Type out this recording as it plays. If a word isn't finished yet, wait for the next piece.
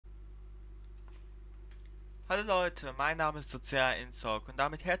Hallo Leute, mein Name ist Sozala und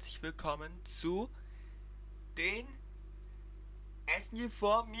damit herzlich willkommen zu den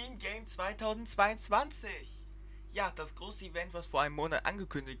Smg4 Meme Game 2022. Ja, das große Event, was vor einem Monat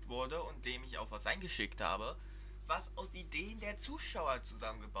angekündigt wurde und dem ich auch was eingeschickt habe, was aus Ideen der Zuschauer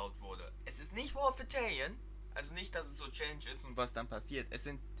zusammengebaut wurde. Es ist nicht War of Italien, also nicht, dass es so Challenge ist und was dann passiert. Es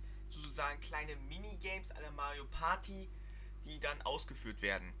sind sozusagen kleine Minigames à la Mario Party, die dann ausgeführt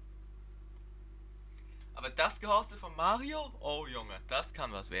werden. Aber das gehostet von Mario? Oh Junge, das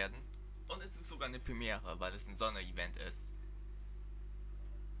kann was werden. Und es ist sogar eine Premiere, weil es ein Sonderevent ist.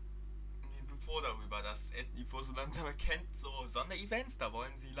 Bevor darüber, dass Smg4 so langsam erkennt, so Sonderevents, da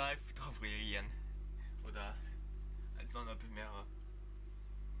wollen sie live drauf reagieren. Oder als Sonderpremiere.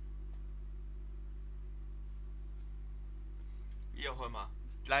 Wie auch immer.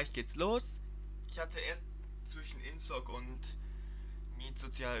 Gleich geht's los. Ich hatte erst zwischen Insoc und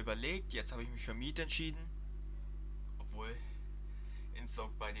Sozala überlegt, jetzt habe ich mich für Miet entschieden, obwohl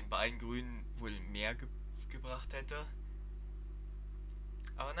Insoc bei den beiden Grünen wohl mehr gebracht hätte.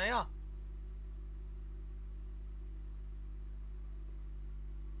 Aber naja.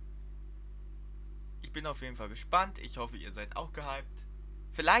 Ich bin auf jeden Fall gespannt, ich hoffe ihr seid auch gehypt.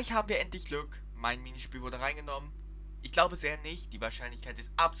 Vielleicht haben wir endlich Glück, mein Minispiel wurde reingenommen. Ich glaube es eher nicht, die Wahrscheinlichkeit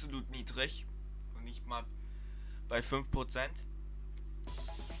ist absolut niedrig und nicht mal bei 5%.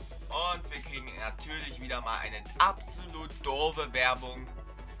 Und wir kriegen natürlich wieder mal eine absolut doofe Werbung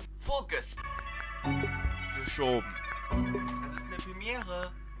vorgeschoben. Das ist eine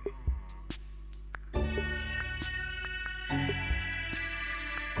Premiere.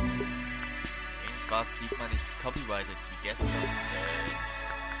 Wenigstens war es diesmal nicht copyrighted wie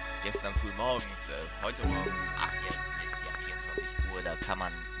gestern früh morgens, heute Morgen. Ach, ihr wisst ja, 24 Uhr, da kann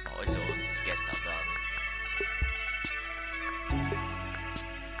man heute und gestern sagen.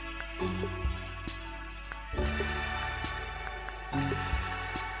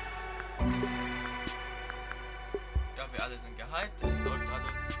 Ja, wir alle sind gehypt, es läuft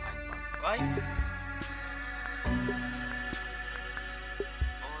alles einwandfrei. Und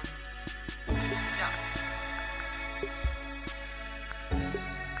ja.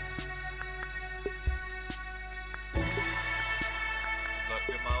 Dann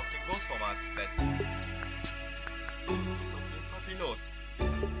sollten wir mal auf den Großformat setzen. Hier ist auf jeden Fall viel los.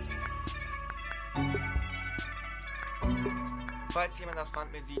 Falls jemand das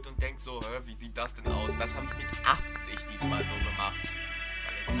Thumbnail sieht und denkt so, wie sieht das denn aus? Das habe ich mit Absicht diesmal so gemacht.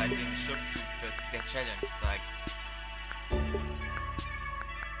 Weil es halt den Schriftzug der Challenge zeigt.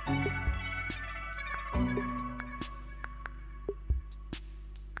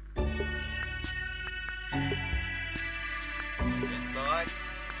 Bin bereit?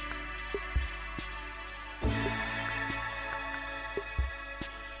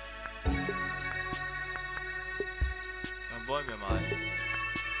 Dann wollen wir mal.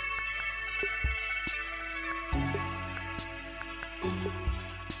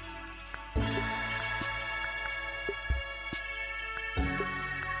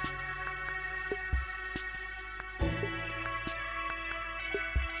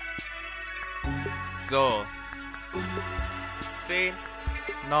 So. 10,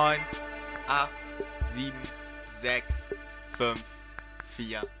 9, 8, 7, 6, 5,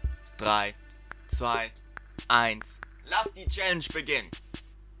 4, 3, 2, 1. Lass die Challenge beginnen!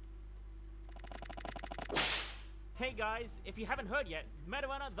 Hey guys, if you haven't heard yet,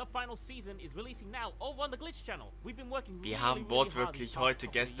 Marijuana The Final Season is releasing now over on the Glitch Channel. We've been working really, Wir haben really hard wortwörtlich these heute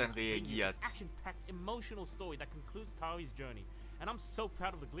past couple gestern years bringing reagiert. this action-packed, emotional story that concludes Tari's journey. And I'm so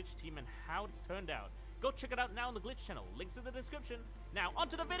proud of the Glitch team and how it's turned out. Go check it out now on the Glitch Channel. Links in the description. Now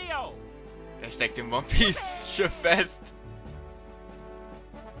onto the video! Er steckt im One Piece Schiff fest.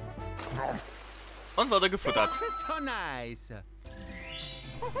 Und wurde gefuttert. That's so nice.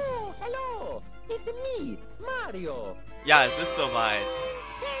 Oh, hello! It's me, Mario! Ja, es ist soweit.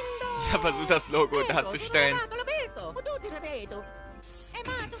 Ich habe versucht, das Logo darzustellen.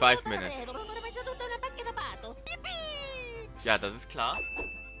 In 5 Minuten. Ja, das ist klar.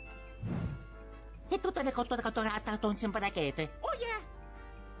 Oh yeah!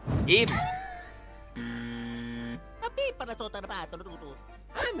 Eben.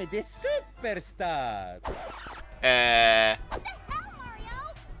 I'm the superstar.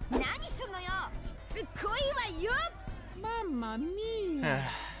 Mamma mia.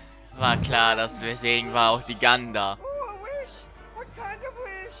 War klar, dass deswegen war auch die Ganda. Oh, a wish! What kind of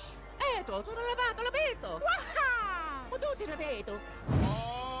wish?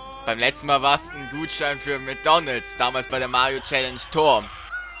 Beim letzten Mal war es ein Gutschein für McDonald's, damals bei der Mario Challenge Turm.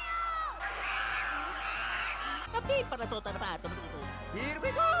 Here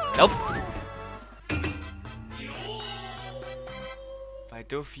we go. Nope.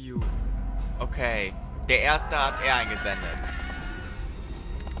 Do few. Okay. Der erste hat er eingesendet.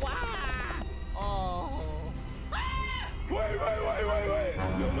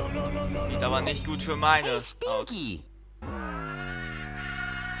 Sieht aber nicht gut für meine aus.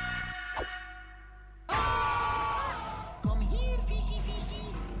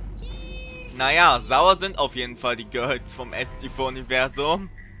 Naja, sauer sind auf jeden Fall die Girls vom SG4-Universum.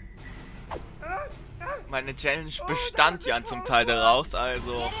 Meine Challenge bestand ja zum Teil daraus,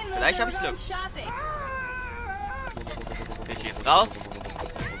 also vielleicht habe ich Glück. Ich ist raus.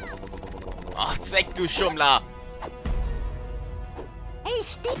 Ach, Zweck, du Schummler.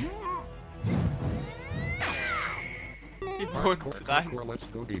 Und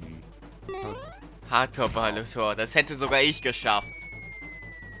rein. Hardcore-Tor, das hätte sogar ich geschafft.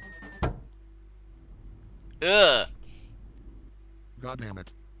 God damn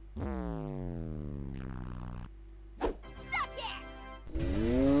it.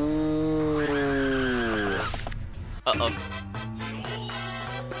 Oh oh.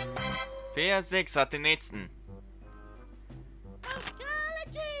 PR6 hat den nächsten.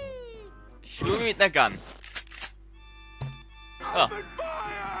 Schlug mit einer Gun. Oh.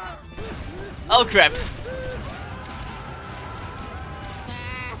 Oh crap.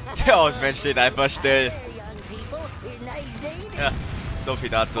 Der Ausmensch steht einfach still. Ja, so viel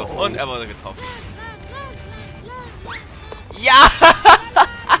dazu. Und er wurde getroffen. Ja!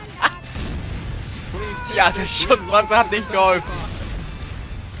 Tja, der Schuttpanzer hat nicht geholfen.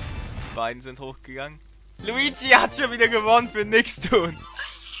 Die beiden sind hochgegangen. Luigi hat schon wieder gewonnen für nichts tun.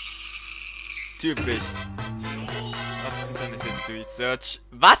 Typisch. Internet History Search.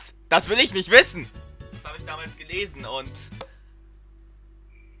 Was? Das will ich nicht wissen. Das habe ich damals gelesen und...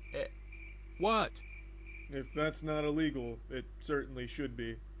 What? If that's not illegal, it certainly should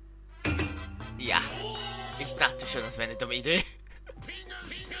be. Ja. Ich dachte schon, das wäre eine dumme Idee.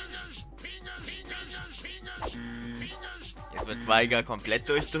 Jetzt wird Weiger komplett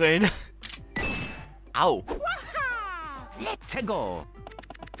durchdrehen. Au. Let's go.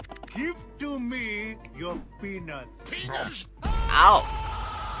 Give to me your peanuts. Au.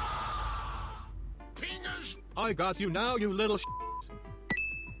 I got you now, you little sh**.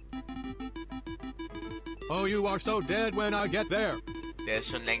 Oh, you are so dead when I get there. Der ist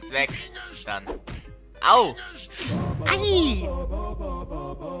schon längst weg. Dann. Au. Ai.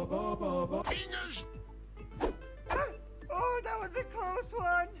 Oh, that was a close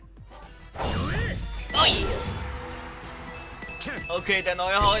one. Ui. Okay, der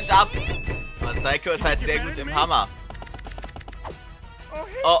neue haut ab. Aber Psycho ist halt sehr gut im Hammer.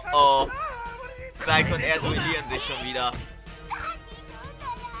 Oh oh. Psycho und er duellieren sich schon wieder.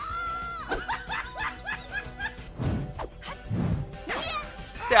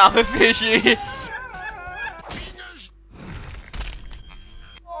 Der arme Fischi.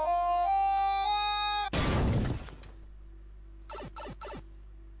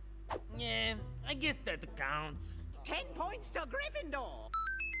 Yeah, I guess that counts. 10 points to Gryffindor.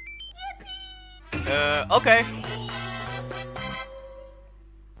 Okay.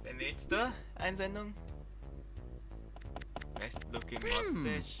 Der nächste Einsendung. Best looking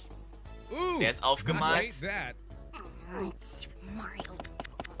mustache. Der ist aufgemalt.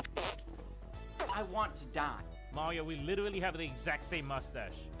 I want to die. Mario, we literally have the exact same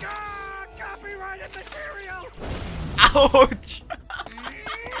mustache. Ah, copyrighted material. Autsch!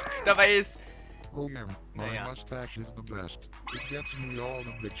 Dabei ist... Oh yeah, my Naja. mustache is the best. It gets me all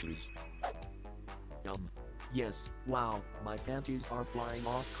the bitches. Yes, wow, my panties are flying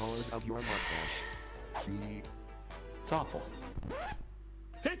off because of your mustache. See? It's awful.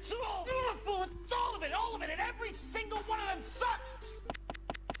 It's all beautiful! It's all of it, and every single one of them sucks!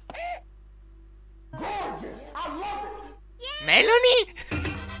 Gorgeous. I love it. Melanie!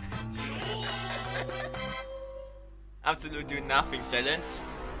 Absolut Do Nothing Challenge.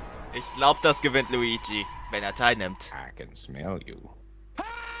 Ich glaube, das gewinnt Luigi, wenn er teilnimmt. I can smell you.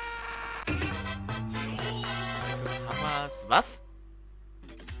 Hammers. Was?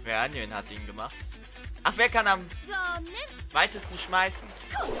 Reaktion hat ihn gemacht. Ach, wer kann am weitesten schmeißen?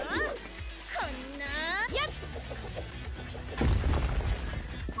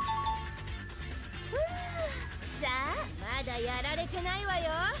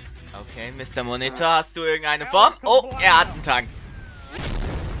 Okay, Mr. Monitor, hast du irgendeine Form? Oh, er hat einen Tank.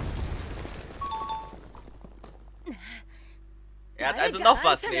 Er hat also noch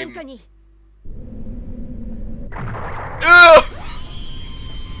was Leben.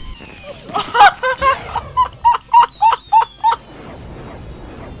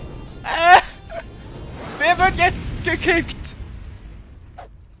 Wer wird jetzt gekickt?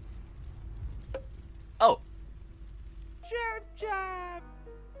 Oh.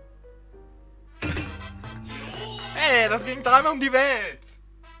 das ging dreimal um die Welt.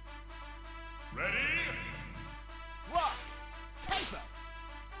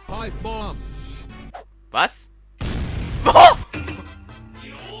 Pipe bomb. Was? Oh!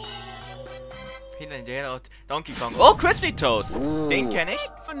 Donkey Kong. Oh, Crispy Toast. Den kenne ich.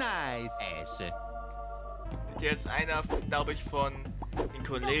 Nice ass. Der ist einer, glaube ich, von den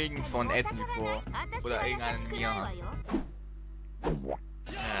Kollegen von Smg4. Oder irgendeinem mir. Ja.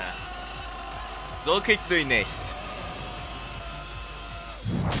 So kriegst du ihn nicht.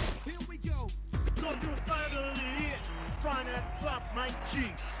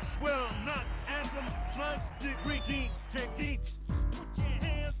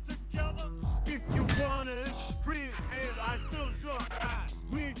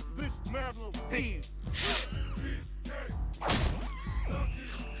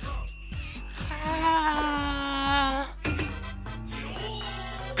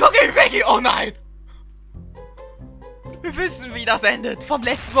 Guck ihn weg! Oh nein! Wir wissen, wie das endet. Vom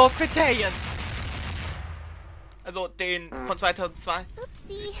letzten Wurf für Tayen. Also den von 2002.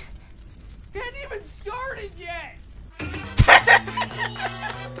 Oopsie. Can't even started yet.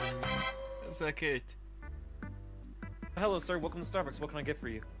 Das war Kid. Hello, sir. Welcome to Starbucks. What can I get for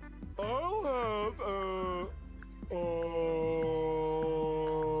you? I'll have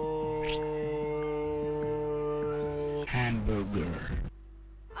Hamburger.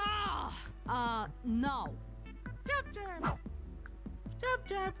 No.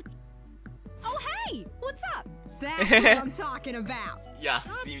 Oh, hey! What's up? That's what I'm talking about. Ja,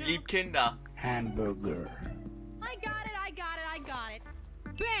 sie liebt Kinder. Hamburger. I got it.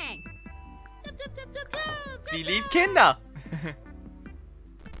 Bang! Sie liebt Kinder.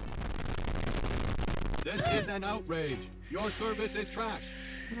 This is an outrage. Your service is trash.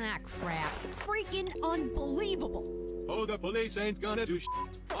 Ah, crap. Freaking unbelievable. Oh, the police ain't gonna do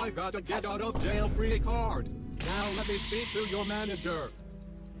I got a get out of jail free card. Now let me speak to your manager.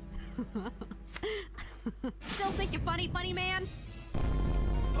 Still think you're funny man?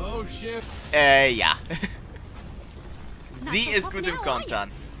 Oh shit. Ja. Sie ist gut im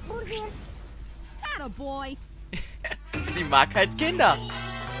Kontern. Attaboy. Sie mag halt Kinder.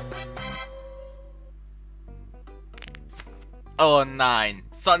 Oh nein.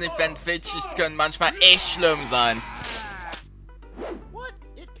 Sonic and Fidgets können manchmal echt schlimm sein. What?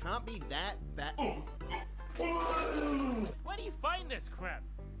 It can't be that bad. Where do you find this crap?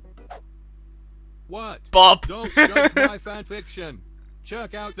 What? Bob. Don't judge my fanfiction.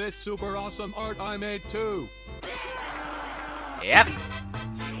 Check out this super awesome art I made too. Yep.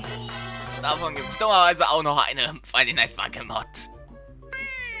 Davon gibt's dummerweise auch noch eine Friday Night Funkin' Mod. So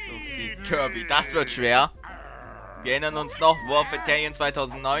viel Kirby, das wird schwer. Wir erinnern uns noch, War of Italian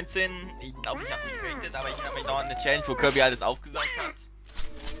 2019. Ich glaube, ich habe nicht gerichtet, aber ich erinnere mich noch an eine Challenge, wo Kirby alles aufgesaugt hat.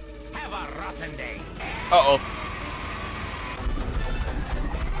 Oh oh.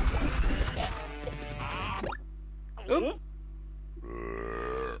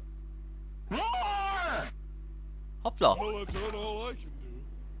 Hoppla.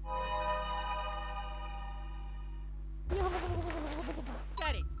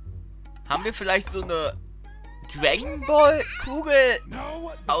 Haben wir vielleicht so eine Dragon Ball Kugel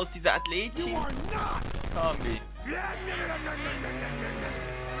aus dieser Athletik? Haben wir.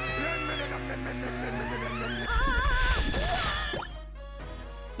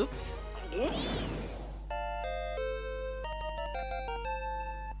 Ups.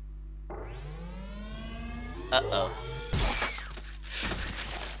 Uh-oh.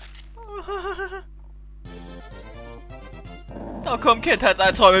 Da kommen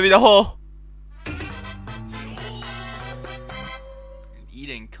Kindheitsalträume wieder hoch.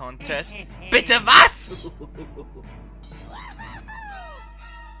 Eating Contest. Bitte was?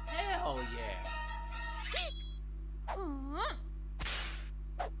 Hell yeah.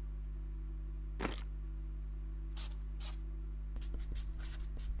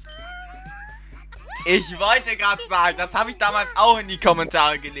 Ich wollte gerade sagen, das habe ich damals auch in die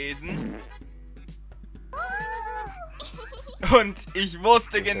Kommentare gelesen. Und ich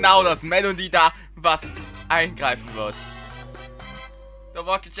wusste genau, dass Melody da was eingreifen wird. Der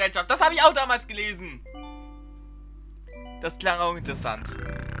Rocket Change Up, das habe ich auch damals gelesen. Das klang auch interessant.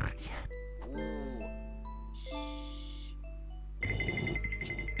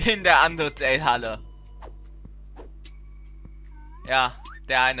 In der Undertale-Halle. Ja,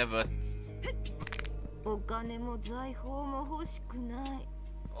 der eine wird. Oh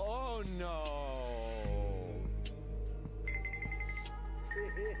no.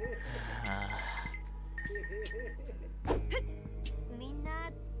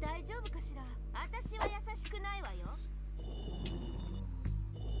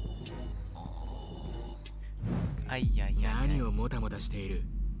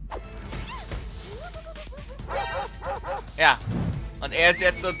 Ja. Und er ist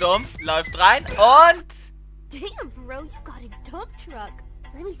jetzt so dumm, läuft rein und... Damn, bro, you got a dump truck.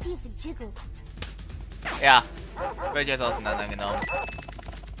 Let me see if it jiggles. Ja, wird jetzt auseinandergenommen.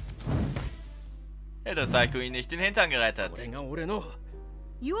 Hätte Saiko ihn nicht den Hintern gerettet.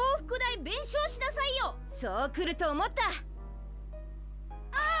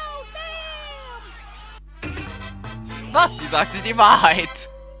 Was? Sie sagte die Wahrheit.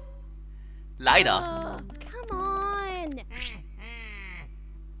 Leider. Come on.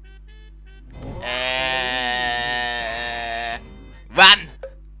 Wann?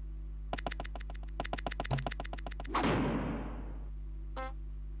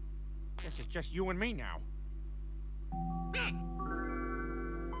 Guess it's just you and me now.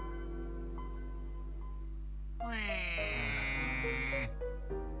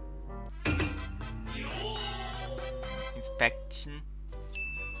 Inspection.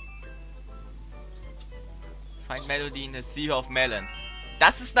 Find Melody in the Sea of Melons.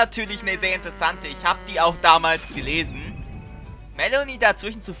 Das ist natürlich eine sehr interessante. Ich habe die auch damals gelesen. Melody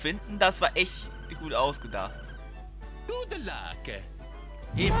dazwischen zu finden, das war echt gut ausgedacht. Good luck.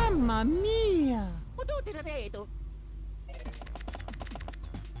 Mamma mia.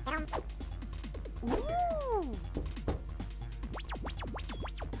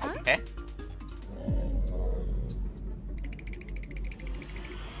 Hä?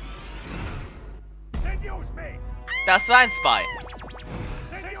 Das war ein Spy.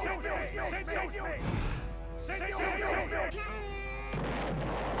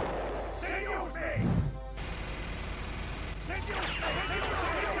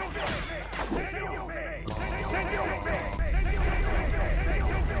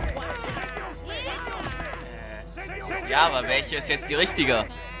 Ja, aber welche ist jetzt die richtige?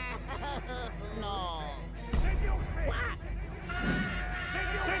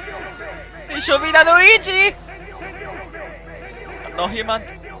 Nicht schon wieder Luigi! Hat noch jemand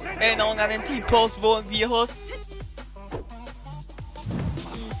Erinnerung an den T-Post-Virus?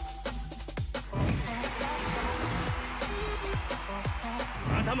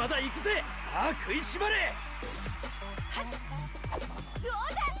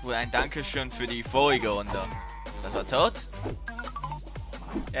 Wohl ein Dankeschön für die vorige Runde. Das war tot?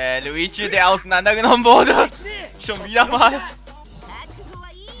 Luigi, der auseinandergenommen wurde. Schon wieder mal.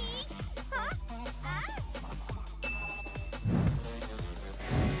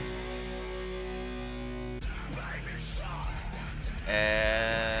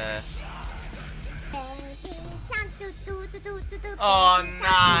 Oh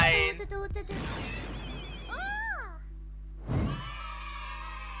nein!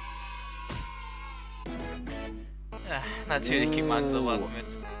 Ja, natürlich kriegt man sowas mit.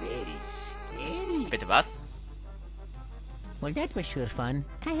 Bitte was? Well, that was sure fun.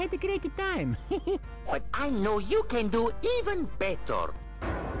 I had a great time. But I know you can do even better.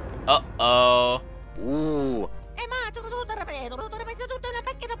 Oh.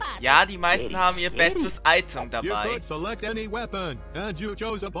 Ja, die meisten haben ihr bestes Item dabei. You could select any weapon, and you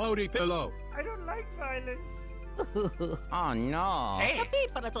chose a body pillow. I don't like violence. Oh no. Hey,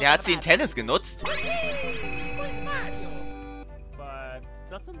 der hat sie in Tennis genutzt. But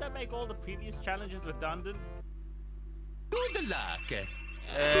doesn't that make all the previous challenges redundant? Good luck.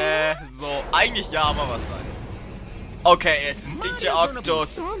 So, eigentlich ja, aber was sein. Okay, es ist ein DJ Octus.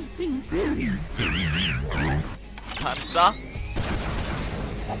 Panzer.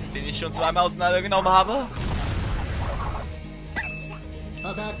 Den ich schon zweimal auseinandergenommen habe.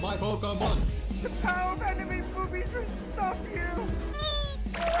 Attack my Pokémon. The power of enemy boobies will stop you.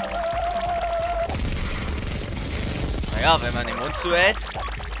 Naja, wenn man den Mund zuhält.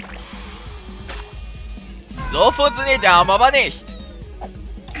 So funktioniert der Arm aber nicht.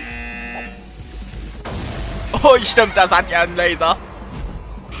 Oh, stimmt, das hat ja einen Laser.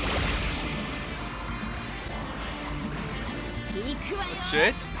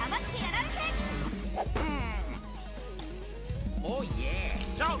 Shit.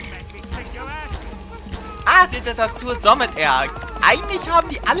 Ah, die Tastatur sammelt er. Eigentlich haben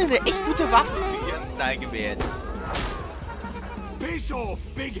die alle eine echt gute Waffe für ihren Style gewählt.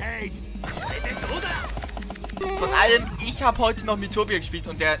 Von allem, ich habe heute noch Vtuber gespielt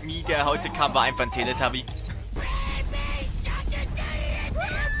und der Mi, der heute kam, war einfach ein Teletubby.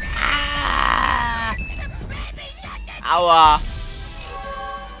 Ah! Aua.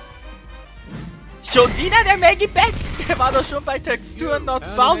 Schon wieder der Maggie Bat. Der war doch schon bei Texturen Not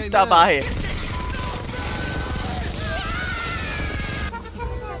Found dabei.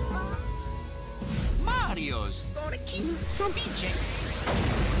 Mario's gonna keep some beaches.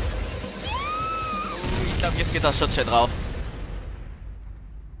 glaube, jetzt geht das Schutzschild drauf.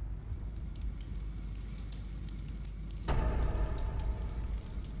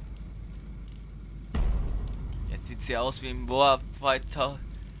 Jetzt sieht's hier aus wie im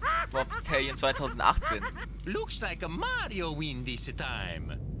Battalion 2018. Looks like a Mario win this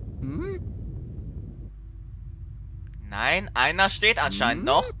time. Nein, einer steht anscheinend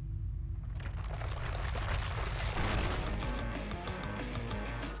noch.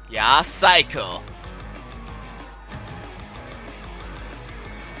 Ja, Psycho.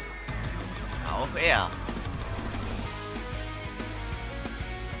 Auch er.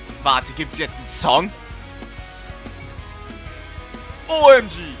 Warte, gibt's jetzt einen Song?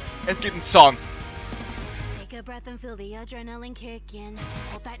 OMG! Es gibt einen Song. Take a breath and feel the adrenaline kick in.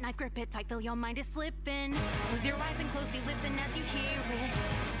 Hold that knife, grip it tight, feel your mind is slipping. Close your eyes and closely listen as you hear it.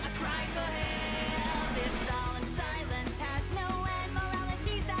 A cry for help. This all in silence has no end.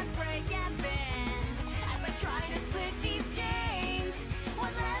 Moralities that break and bend. As I try to split these chains,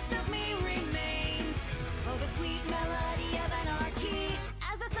 what left of me remains. Oh, the sweet melody of anarchy.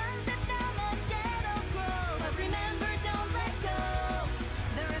 As the sun sets down, the shadows grow. But remember, don't let go.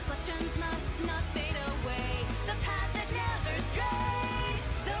 The reflections must not fade away. The path that never strayed.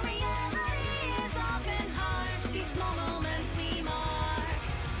 The reality is often harsh. These small moments we mark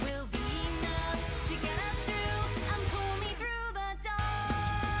will be enough to get us through and pull me through the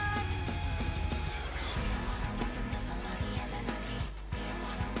dark.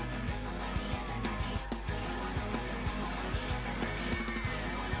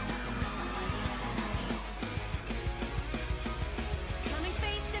 Coming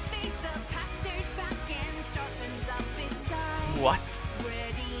face to face, the path stares back and sharpens up its side. What?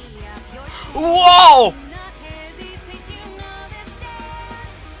 Ready up your Wow! not hesitate, you know this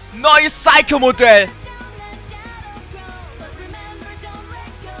dance. Neues Psycho-Modell. Down the shadows grow, but remember, don't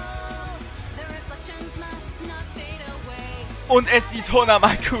let go. The reflections must not fade away. Und es sieht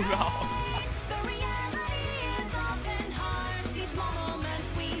 100-mal cool aus. The reality is often harsh. These small moments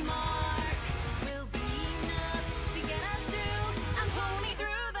we mark will be enough to get us through and pull me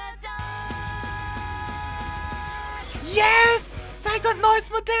through the dark. Yes! Psycho hat neues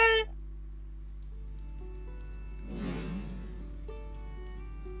Modell.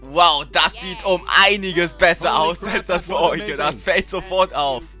 Wow, das sieht um einiges besser aus als das vorige. Das fällt sofort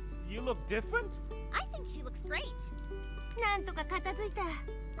auf. You look different? I think she looks great. なんとか片付いた。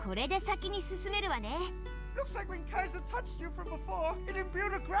これで先に進めるわね。Looks like when Kaiser touched you from before, it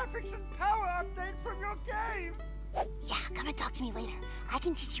imbued a graphics and power update from your game. Yeah, come and talk to me later. I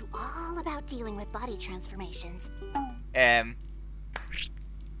can teach you all about dealing with body transformations.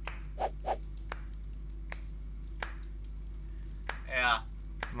 Ja.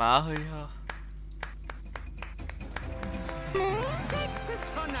 Mario.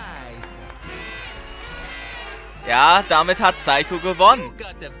 Ja, damit hat Psycho gewonnen.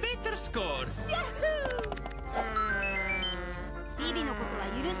 Got a better score. ビビのことは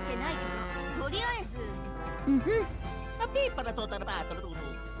許してないけど、とりあえず。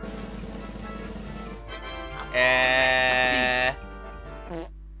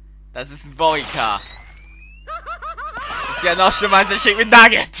Das ist ein Boyka. Ist ja noch schlimmer als der Chicken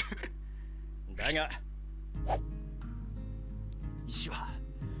Nugget. だが石は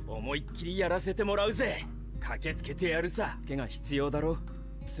思いっきりやらせてもらうぜ。駆けつけてやるさ。手が必要だろ。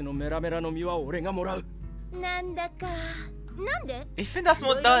そのメラメラの実は俺がもらう。なんだか。なんで？ Ich finde das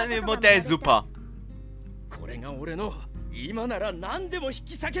Modell super. これが俺の今なら何でも引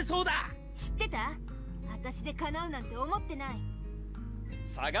き裂けそうだ。知ってた？私で叶うなんて思ってない。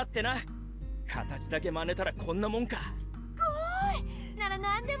下がってな。形だけ真似たらこんなもんか。ごーい。なら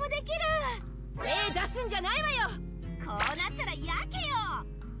何でもできる。手出すんじゃないわよ。こうなったらやけよ。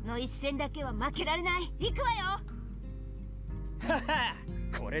の一戦だけは負けられない。行くわよ。はは、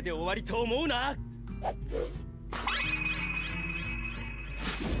これで終わりと思うな。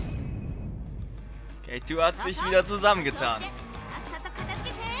K2 hat sich wieder zusammengetan.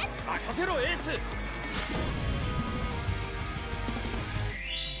 任せろエース。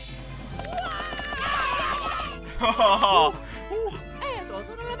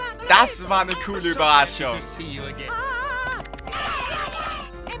Das war eine coole Überraschung.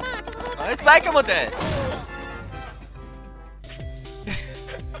 Neues Psycho-Modell.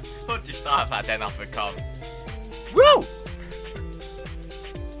 Und die Strafe hat er noch bekommen. Woo!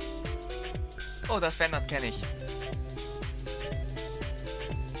 Oh, das Fanart kenne ich.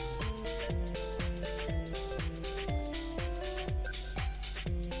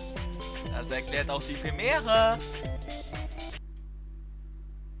 Das erklärt auch die Premiere.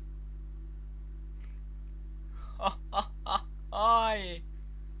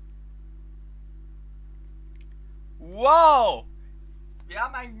 Wow! Wir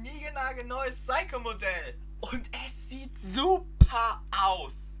haben ein niegelnagelneues Psycho-Modell. Und es sieht super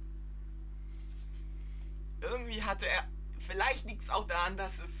aus. Irgendwie hatte er... Vielleicht liegt es auch daran,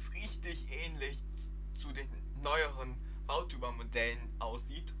 dass es richtig ähnlich zu den neueren Vtuber-Modellen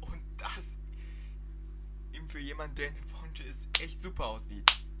aussieht. Und das ihm für jemanden, der in der Branche ist, echt super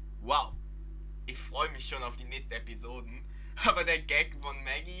aussieht. Wow! Ich freue mich schon auf die nächsten Episoden. Aber der Gag von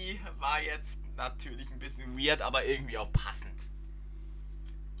Maggie war jetzt natürlich ein bisschen weird, aber irgendwie auch passend.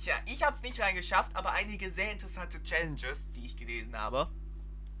 Tja, ich habe es nicht reingeschafft, aber einige sehr interessante Challenges, die ich gelesen habe.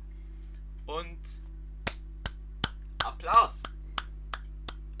 Und Applaus!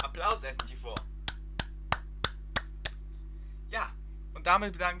 Applaus, Smg4. Ja, und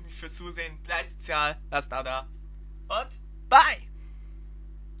damit bedanke ich mich fürs Zusehen. Bleibt sozial, lasst ein Abo da und bye!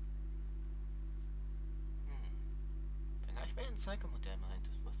 Vielleicht wäre ein Psycho-Modell meint,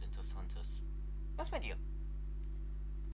 was Interessantes.